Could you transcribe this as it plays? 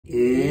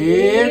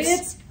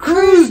It's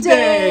Cruise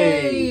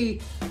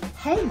Day!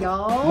 Hey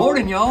y'all!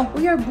 Morning y'all!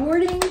 We are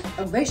boarding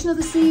Ovation of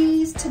the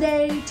Seas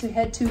today to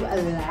head to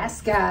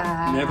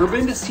Alaska. Never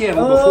been to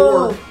Seattle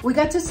before. We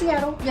got to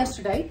Seattle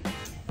yesterday,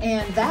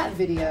 and that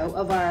video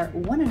of our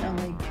one and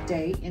only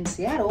day in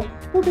Seattle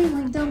will be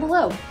linked down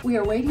below. We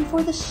are waiting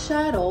for the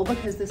shuttle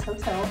because this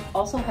hotel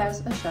also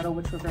has a shuttle,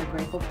 which we're very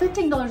grateful.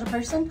 $15 a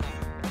person,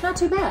 not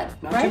too bad,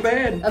 Not right? too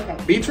bad. Okay.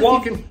 Beach so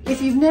walking.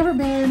 If you've never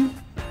been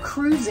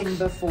cruising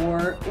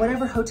before,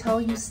 whatever hotel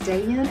you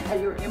stay in at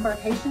your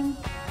embarkation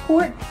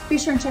port, be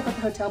sure and check out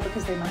the hotel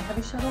because they might have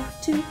a shuttle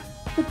to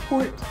the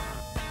port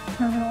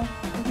terminal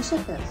where the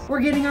ship is.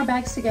 We're getting our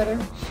bags together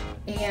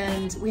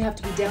and we have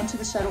to be down to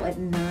the shuttle at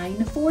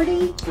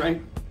 9:40.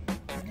 Right.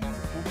 And then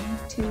we're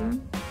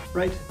heading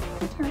Right.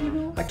 to the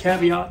terminal. A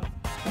caveat.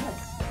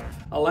 Yes.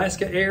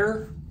 Alaska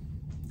Air.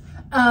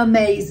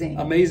 Amazing.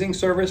 Amazing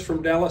service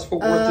from Dallas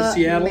Fort Worth to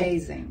Seattle.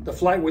 Amazing. The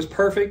flight was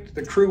perfect.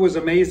 The crew was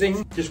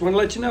amazing. Just want to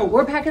let you know.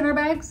 We're packing our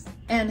bags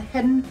and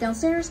heading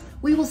downstairs.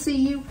 We will see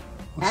you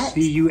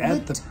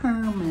at the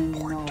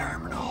terminal. Port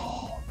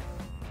terminal.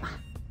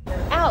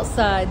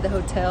 Outside the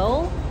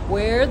hotel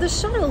where the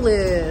shuttle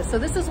is. So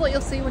this is what you'll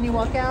see when you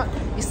walk out.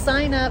 You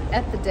sign up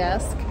at the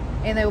desk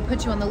and they will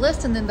put you on the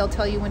list and then they'll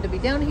tell you when to be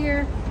down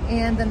here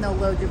and then they'll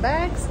load your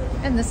bags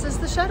and this is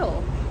the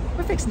shuttle.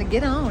 We're fixing to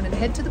get on and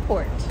head to the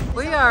port.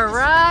 We are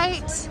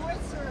right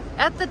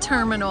at the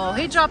terminal.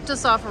 He dropped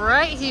us off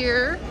right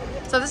here.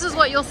 So this is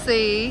what you'll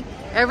see.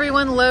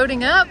 Everyone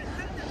loading up,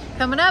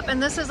 coming up,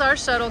 and this is our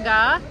shuttle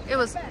guy. It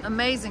was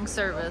amazing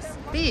service.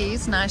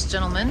 These nice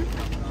gentlemen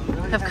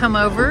have come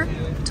over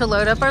to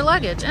load up our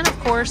luggage. And of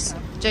course,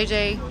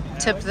 JJ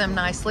tipped them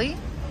nicely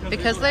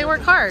because they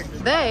work hard.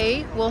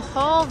 They will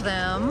haul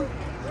them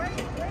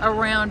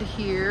around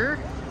here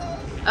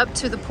up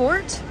to the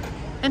port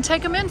and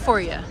take them in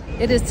for you.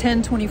 It is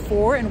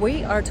 10:24 and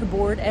we are to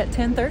board at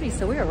 10:30,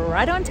 so we are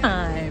right on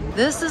time.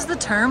 This is the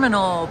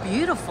terminal.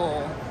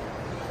 Beautiful.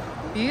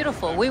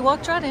 Beautiful. We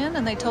walked right in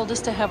and they told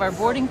us to have our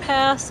boarding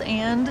pass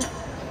and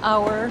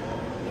our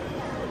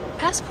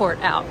passport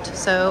out.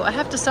 So I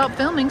have to stop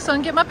filming so I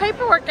can get my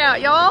paperwork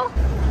out, y'all.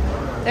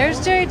 There's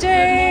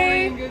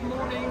JJ. Good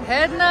morning.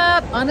 Heading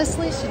up.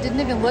 Honestly, she didn't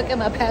even look at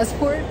my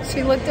passport.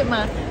 She looked at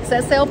my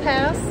set sail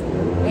pass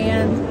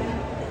and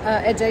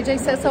at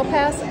JJ's set sail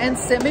pass and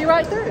sent me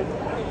right through.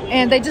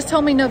 And they just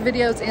told me no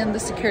videos in the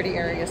security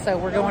area, so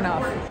we're going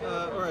off.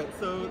 All right,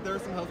 so there are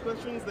some health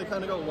questions. They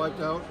kind of got wiped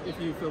out if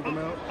you filled them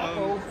out.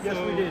 Yes,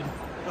 we did.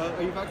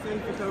 Are you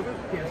vaccinated for COVID?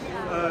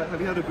 Yes.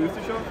 Have you had a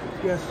booster shot?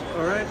 Yes.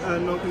 All right,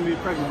 and no can be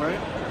pregnant, right?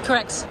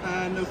 Correct.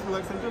 And no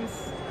flu-like symptoms?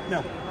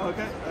 No.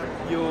 Okay.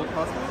 Your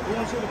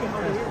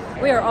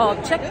passport? We are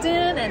all checked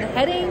in and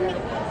heading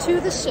to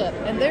the ship.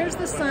 And there's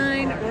the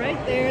sign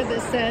right there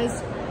that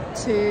says,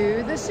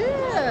 to the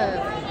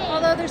ship.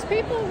 Although there's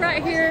people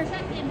right here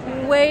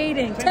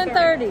waiting.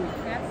 10:30.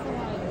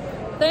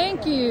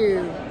 Thank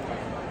you.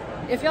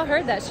 If y'all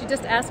heard that, she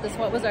just asked us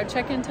what was our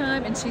check-in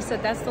time and she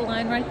said that's the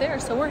line right there.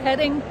 So we're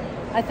heading,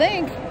 I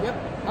think,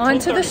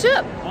 onto the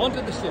ship.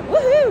 Onto the ship.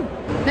 Woohoo!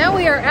 Now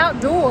we are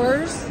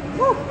outdoors.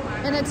 Woo,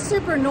 and it's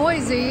super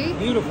noisy.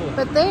 Beautiful.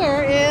 But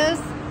there is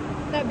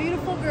that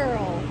beautiful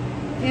girl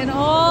in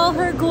all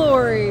her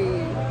glory.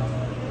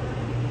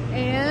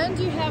 And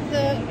you have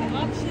the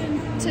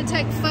option to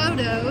take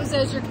photos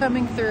as you're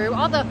coming through.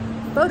 All the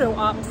photo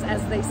ops,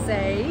 as they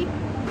say.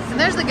 And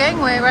there's the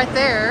gangway right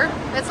there.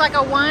 It's like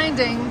a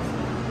winding,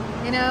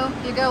 you know,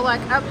 you go like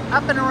up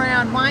and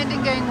around,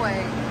 winding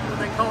gangway.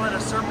 They call it a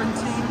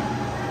serpentine.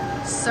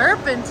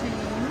 Serpentine?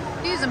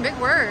 Using big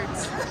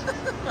words.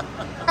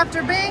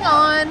 After being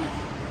on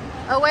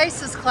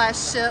Oasis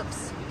class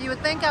ships, you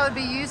would think I would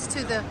be used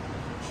to the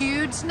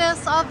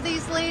hugeness of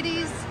these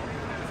ladies,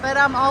 but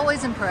I'm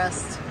always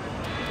impressed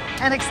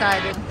and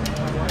excited.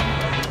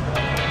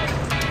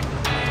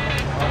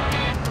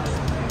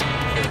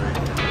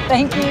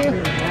 Thank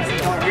you.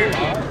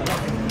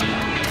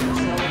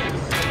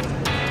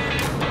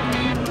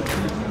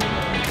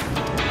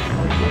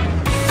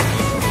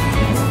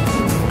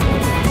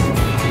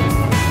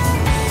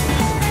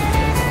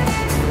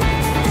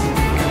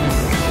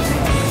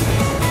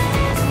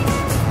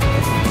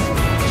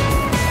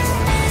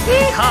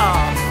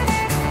 Yeehaw!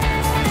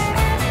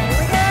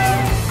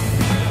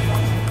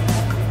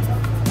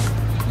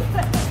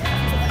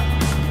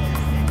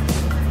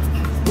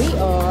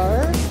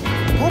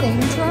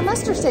 To our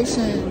muster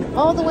station,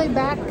 all the way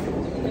back,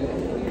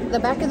 the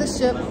back of the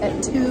ship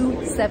at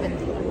 270.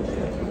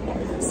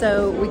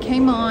 So we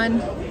came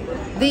on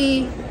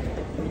the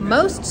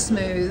most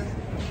smooth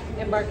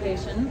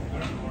embarkation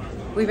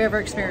we've ever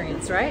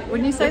experienced, right?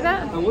 Wouldn't you say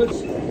that? I would.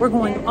 We're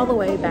going all the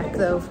way back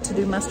though to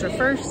do muster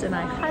first, and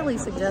I highly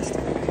suggest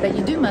that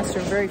you do muster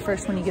very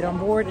first when you get on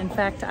board. In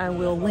fact, I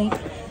will link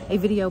a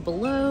video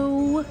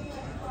below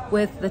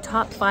with the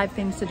top 5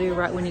 things to do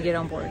right when you get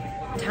on board.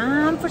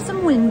 Time for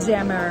some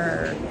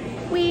Windjammer.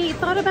 We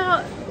thought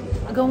about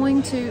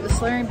going to the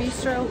Solarium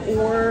Bistro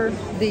or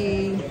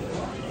the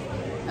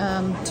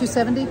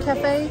 270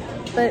 Cafe,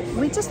 but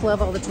we just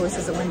love all the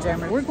choices at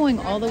Windjammer. We're going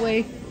all the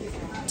way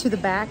to the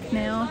back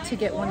now to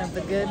get one of the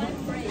good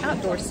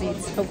outdoor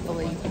seats,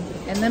 hopefully.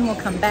 And then we'll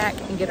come back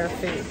and get our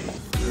food.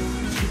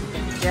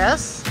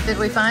 Yes, did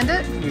we find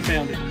it? We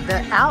found it.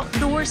 The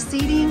outdoor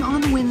seating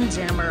on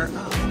Windjammer.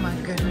 Oh my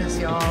goodness,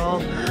 y'all.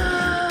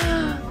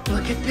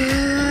 Look at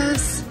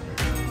this.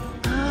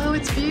 Oh,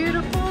 it's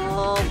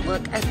beautiful.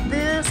 Look at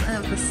this.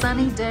 And the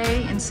sunny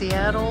day in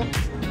Seattle.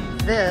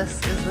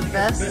 This is the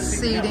best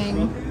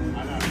seating.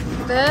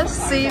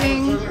 Best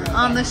seating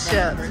on the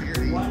ship.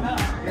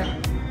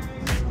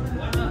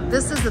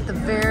 This is at the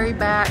very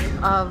back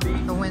of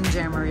the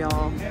Windjammer,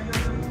 y'all.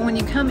 When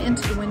you come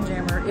into the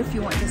Windjammer, if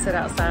you want to sit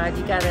outside,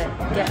 you gotta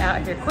get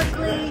out here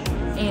quickly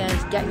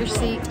and get your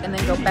seat and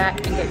then go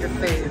back and get your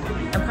food.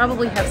 And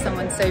probably have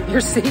someone save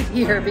your seat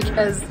here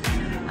because,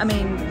 I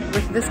mean,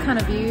 with this kind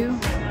of view,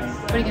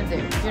 what are you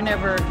gonna do? You're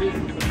never,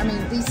 I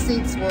mean, these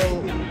seats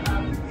will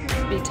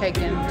be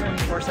taken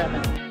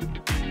 24/7.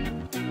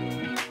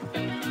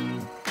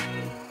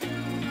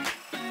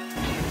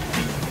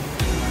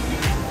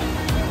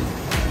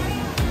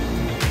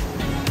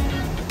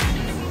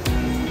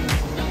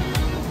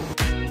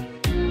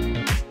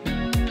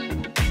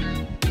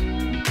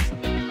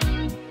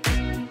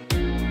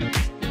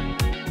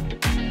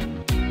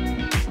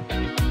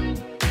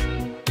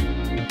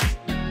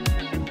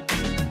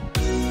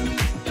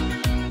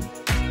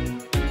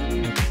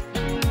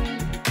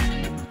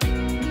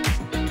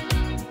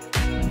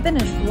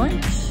 Finished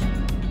lunch.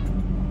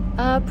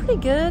 Pretty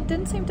good.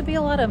 Didn't seem to be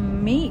a lot of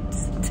meat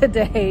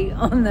today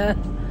on the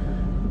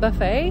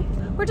buffet.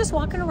 We're just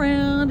walking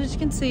around, as you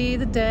can see,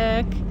 the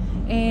deck,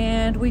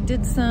 and we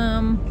did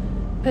some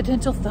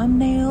potential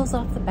thumbnails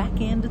off the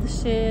back end of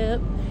the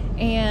ship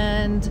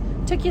and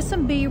took you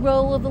some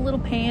B-roll of the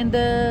little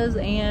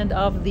pandas and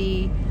of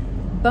the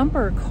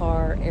bumper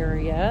car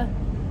area,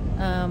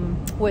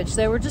 which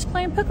they were just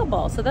playing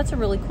pickleball. So that's a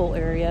really cool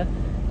area.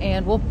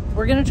 And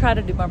we're gonna try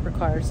to do bumper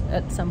cars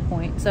at some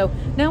point. So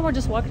now we're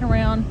just walking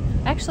around,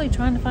 actually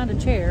trying to find a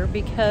chair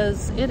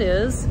because it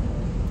is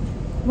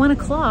 1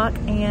 o'clock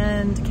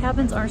and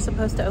cabins aren't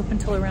supposed to open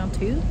till around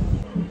 2.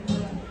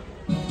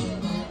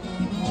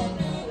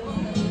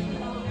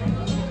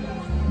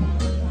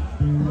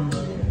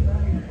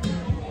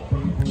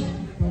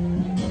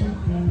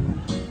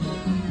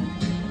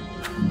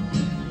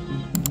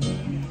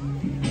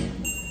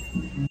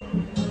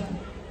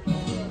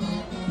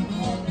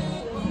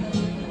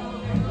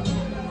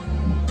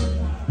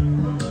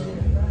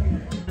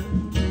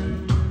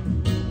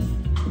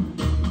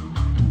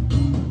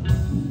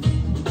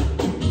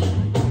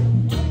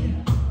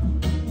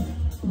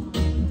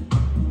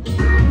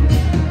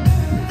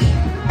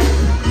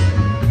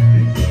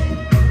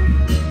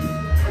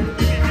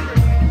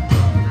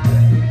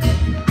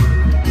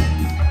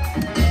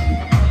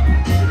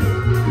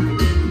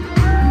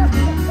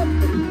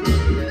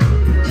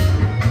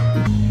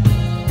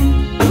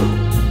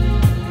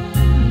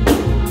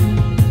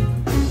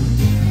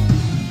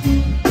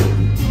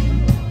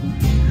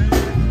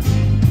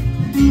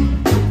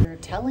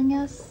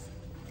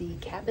 The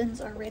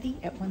cabins are ready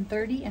at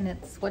 1:30 and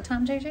it's what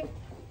time, JJ?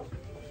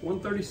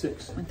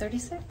 1:36.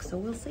 1:36, so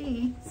we'll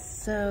see.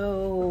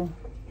 So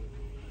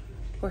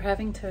we're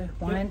having to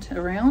wind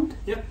around?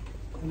 Yep,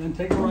 and then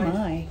take a right. Oh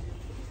my.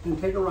 Then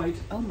take a right.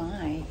 Oh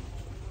my.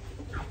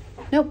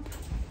 Nope.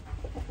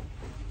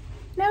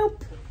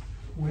 Nope.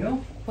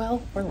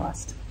 Well, we're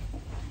lost.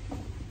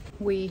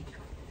 We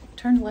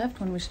turned left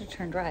when we should have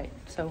turned right,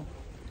 so.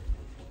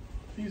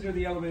 These are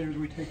the elevators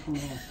we take from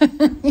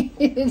home.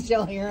 Did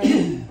y'all hear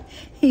him?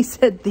 He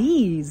said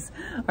these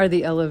are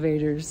the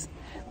elevators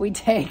we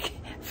take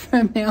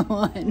from now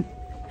on,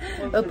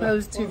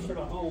 opposed to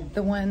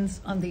the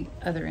ones on the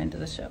other end of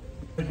the ship.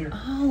 Right here.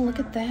 Oh, look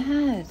at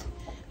that.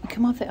 We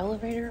come off the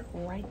elevator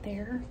right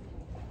there.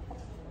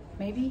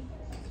 Maybe?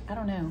 I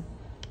don't know.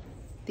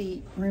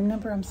 The room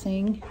number I'm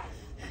seeing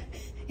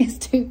is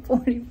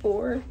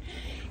 244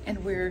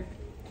 and we're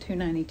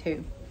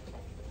 292.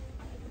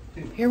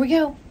 Here we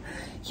go.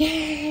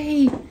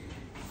 Yay!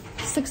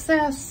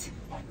 Success.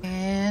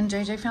 And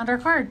JJ found our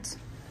cards.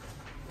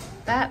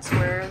 That's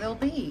where they'll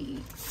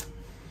be.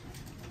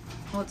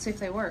 Well, let's see if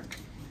they work.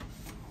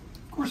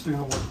 Of course they're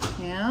gonna work.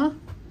 Yeah?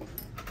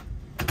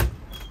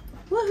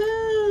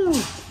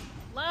 Woohoo!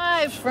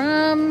 Live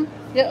from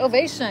the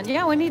Ovation.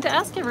 Yeah, we need to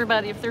ask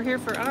everybody if they're here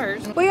for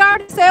ours. We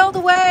already sailed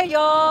away,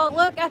 y'all.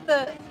 Look at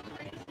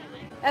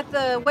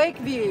the wake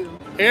view.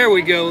 There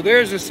we go.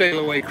 There's the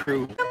Sailaway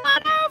crew. Come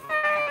on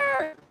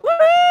over!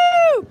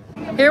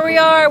 Woohoo! Here we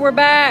are. We're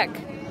back.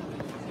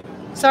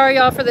 Sorry,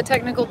 y'all, for the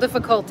technical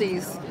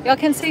difficulties. Y'all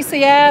can see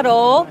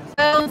Seattle.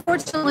 Well,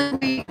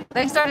 unfortunately,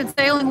 they started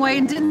sailing away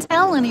and didn't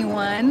tell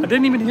anyone. I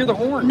didn't even hear the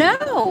horn.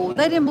 No,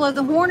 they didn't blow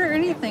the horn or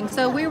anything.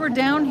 So we were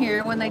down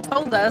here when they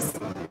told us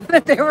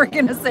that they were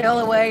going to sail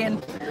away,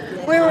 and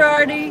we were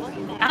already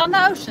out in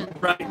the ocean.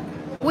 Right.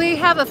 We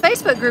have a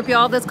Facebook group,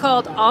 y'all, that's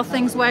called All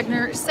Things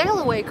Wagner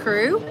Sailaway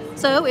Crew.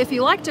 So if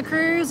you like to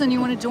cruise and you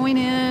want to join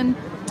in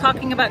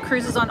talking about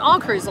cruises on all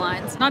cruise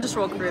lines, not just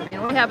Royal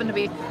Caribbean. We happen to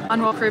be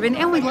on Royal Caribbean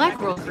and we like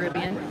Royal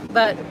Caribbean,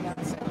 but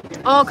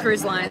all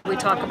cruise lines we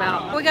talk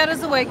about. We got us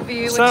the Wake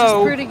View, which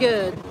So, is pretty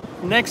good.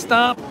 Next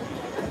stop,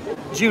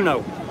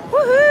 Juneau.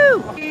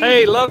 Woohoo!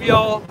 Hey, love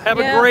y'all. Have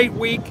Yeah. a great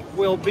week.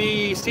 We'll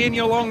be seeing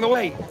you along the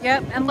way.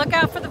 Yep, and look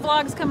out for the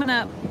vlogs coming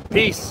up.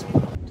 Peace.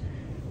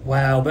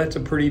 Wow, that's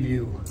a pretty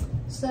view.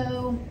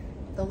 So,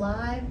 the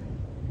live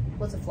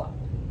was a flop.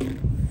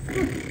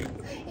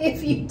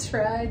 If you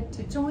tried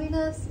to join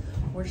us,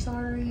 we're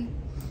sorry.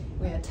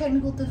 We had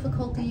technical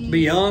difficulties.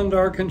 Beyond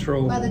our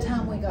control. By the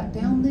time we got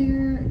down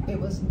there,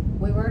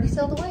 we were already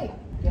sailed away.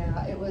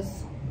 Yeah, it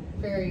was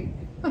very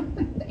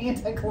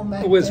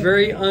anticlimactic. It was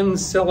very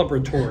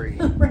uncelebratory.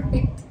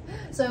 Right.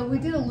 So we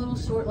did a little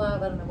short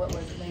live, I don't know what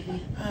was it,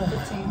 maybe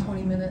 15,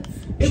 20 minutes.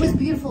 It was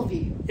beautiful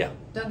view. Yeah.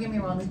 Don't get me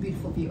wrong, it's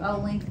beautiful view.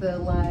 I'll link the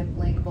live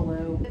link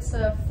below. It's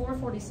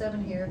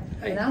 4:47 here,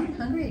 and I'm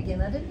hungry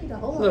again. I didn't eat a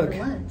whole lot for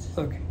lunch.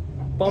 Look,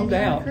 bummed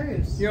And you're on out. a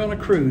cruise. You're on a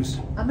cruise.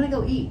 I'm gonna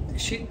go eat.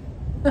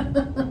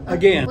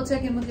 Again. We'll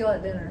check in with you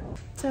at dinner.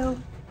 So,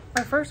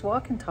 our first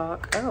walk and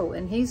talk. Oh,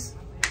 and he's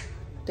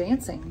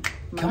dancing.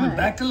 Coming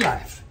back to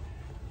life.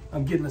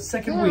 I'm getting a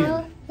second Yeah,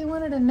 wind. he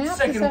wanted a nap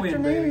Second this wind,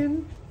 afternoon.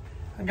 baby.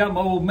 I got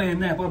my old man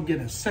nap. I'm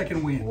getting a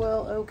second wind.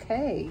 Well,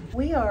 okay.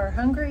 We are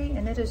hungry,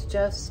 and it is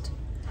just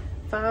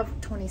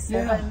 5:27.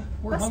 Yeah,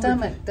 we're My hungry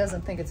stomach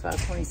doesn't think it's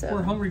 5:27.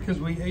 We're hungry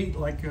because we ate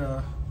like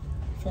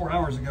 4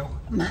 hours ago.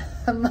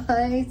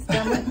 My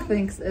stomach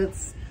thinks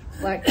it's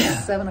like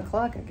 7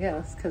 o'clock, I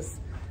guess, because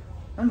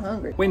I'm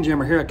hungry.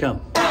 Windjammer, here I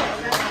come.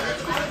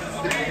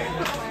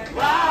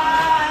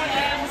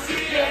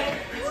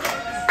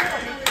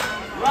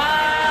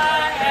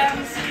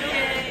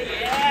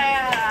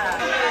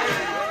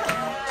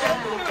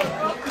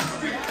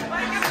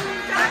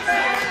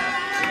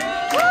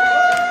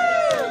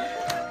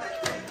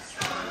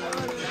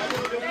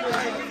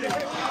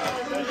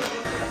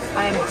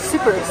 I'm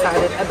super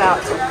excited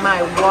about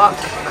my wok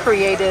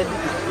created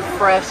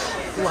fresh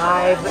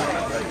live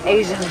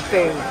Asian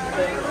food.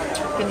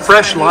 Can you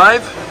Fresh see my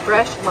live?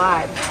 Fresh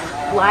live.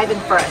 Live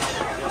and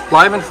fresh.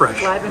 Live and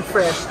fresh. Live and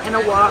fresh. In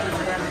a wok.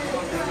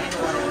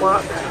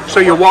 Wok. So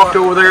you walked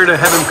over there to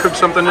have him cook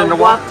something in the I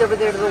wok? walked over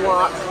there to the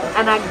wok,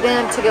 and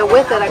then to go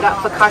with it, I got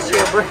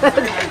focaccia bread.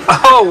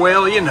 Oh,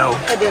 well, you know.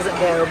 It doesn't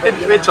go, but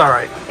you know. It's all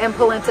right. And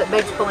polenta,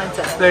 baked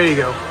polenta. There you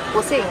go.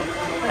 We'll see.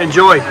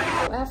 Enjoy.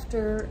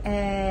 After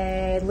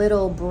a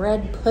little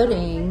bread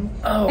pudding.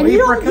 Oh, and you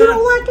don't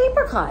apricots? like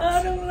apricots.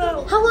 I don't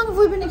know. How long have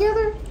we been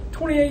together?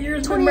 28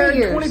 years, 28 been married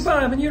years.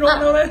 25, and you don't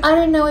know that? I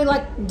didn't know he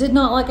did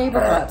not like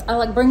apricots.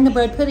 I bring the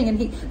bread pudding,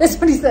 and that's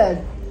what he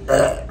said.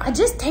 I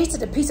just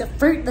tasted a piece of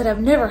fruit that I've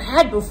never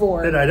had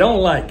before. That I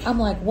don't like. I'm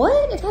like,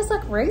 what? It has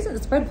like raisins.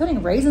 It's bread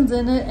pudding, raisins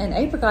in it, and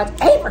apricots.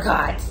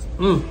 Apricots!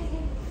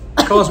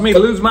 Caused me to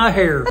lose my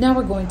hair. Now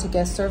we're going to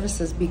guest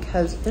services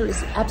because there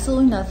is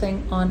absolutely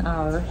nothing on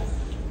our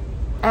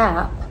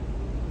app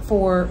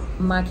for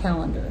my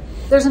calendar.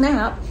 There's an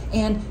app,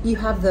 and you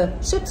have the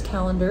ship's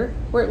calendar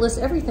where it lists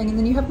everything, and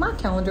then you have my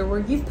calendar where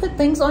you've put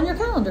things on your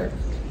calendar.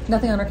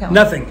 Nothing on our calendar.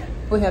 Nothing.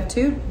 We have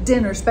 2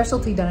 dinner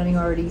specialty dining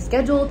already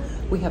scheduled.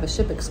 We have a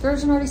ship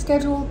excursion already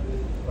scheduled.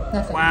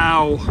 Nothing.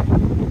 Wow.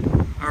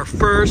 Our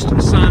first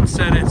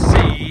sunset at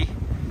sea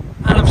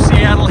out of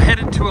Seattle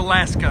headed to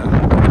Alaska.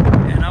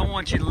 And I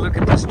want you to look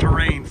at this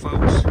terrain,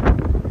 folks.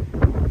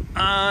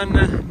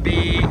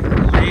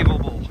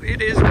 Unbelievable.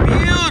 It is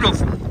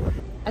beautiful.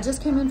 I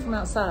just came in from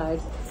outside,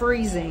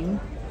 freezing.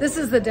 This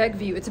is the deck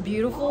view. It's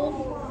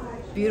beautiful,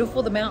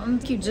 beautiful. The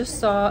mountains. You just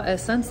saw a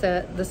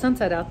sunset, the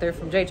sunset out there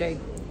from JJ.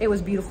 It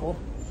was beautiful,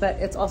 but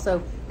it's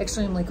also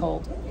extremely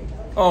cold.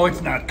 Oh,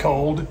 it's not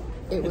cold.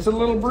 It's a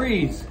little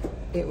breeze.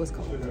 It was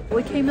cold.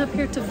 We came up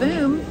here to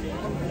Voom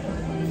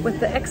with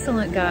the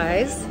excellent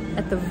guys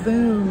at the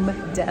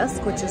Voom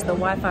desk, which is the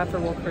Wi-Fi for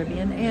Royal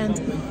Caribbean, and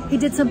he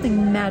did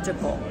something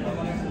magical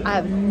I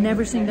have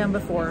never seen done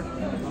before.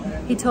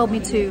 He told me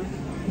to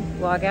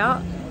log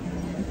out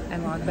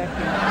and log back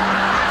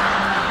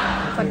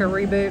in. It's like a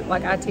reboot,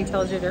 like IT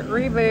tells you to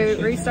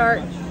reboot, restart,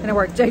 and it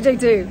worked. JJ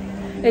too.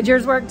 Did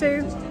yours work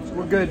too?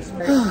 We're good.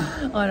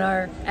 On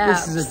our app.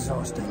 This is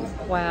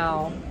exhausting.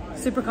 Wow.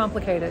 Super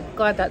complicated.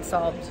 Glad that's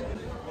solved.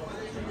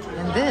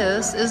 And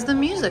this is the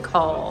music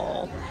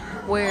hall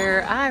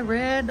where I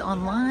read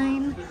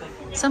online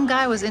some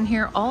guy was in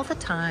here all the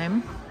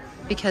time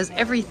because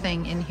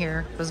everything in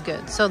here was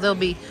good. So there'll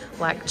be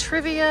like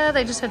trivia.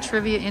 They just had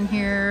trivia in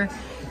here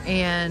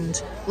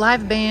and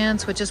live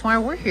bands, which is why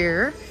we're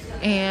here.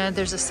 And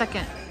there's a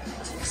second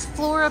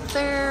floor up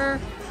there,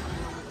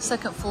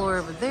 second floor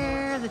over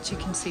there that you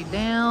can see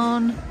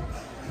down.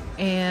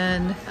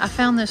 And I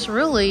found this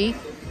really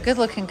good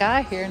looking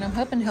guy here, and I'm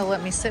hoping he'll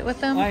let me sit with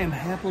him. I am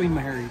happily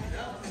married.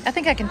 I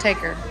think I can take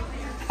her.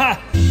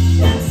 Ha!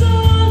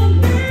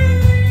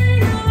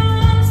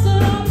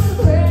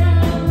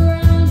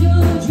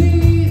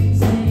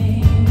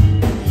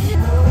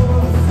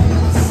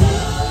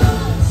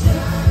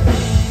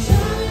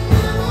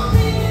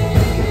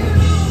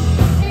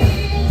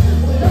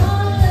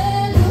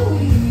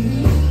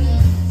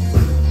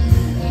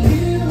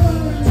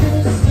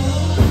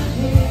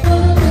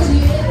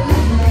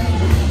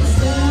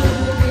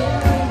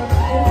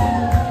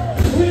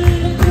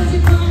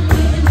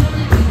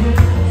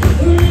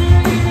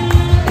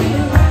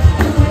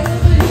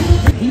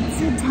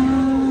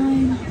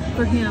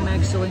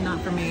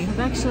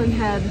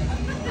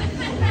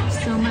 had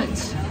so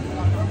much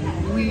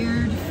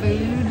weird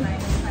food,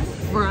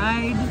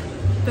 fried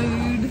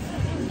food.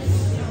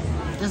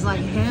 There's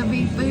like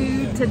heavy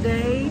food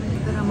today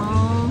that I'm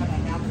all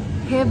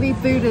heavy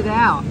fooded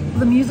out.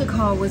 The music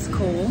hall was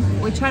cool.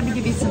 We tried to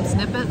give you some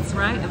snippets,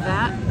 right, of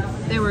that.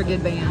 They were a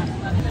good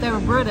band. They were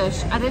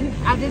British. I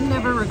didn't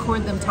ever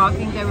record them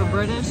talking. They were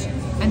British,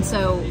 and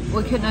so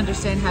we couldn't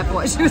understand half of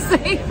what she was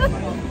saying.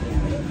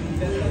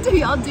 Do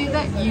y'all do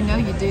that? You know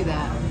you do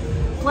that.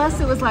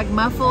 Plus it was like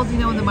muffled, you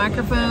know, in the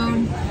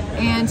microphone,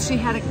 and she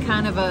had a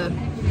kind of a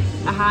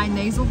high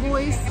nasal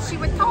voice. She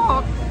would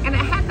talk, and it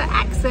had the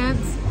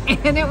accents,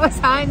 and it was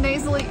high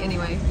nasally.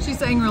 Anyway, she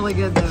sang really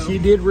good though. She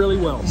did really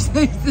well.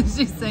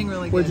 She sang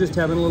really good. We're just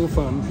having a little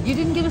fun. You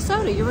didn't get a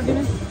soda. You were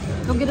gonna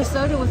go get a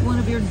soda with one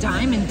of your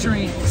diamond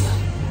drinks,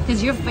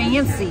 because you're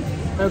fancy.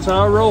 That's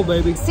how I roll,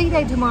 baby. Sea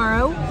day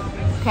tomorrow.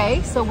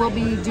 Okay, so we'll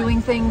be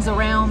doing things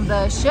around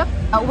the ship.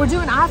 We're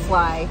doing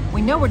iFly.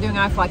 We know we're doing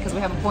iFly because we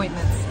have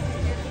appointments.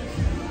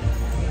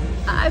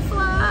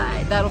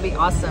 iFly. That'll be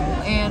awesome.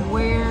 And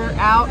we're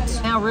out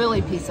now.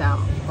 Really, peace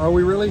out. Are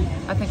we really?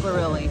 I think we're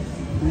really.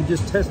 You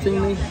just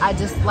testing me? I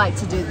just like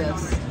to do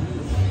this.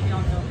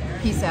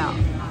 Peace out.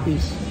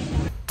 Peace.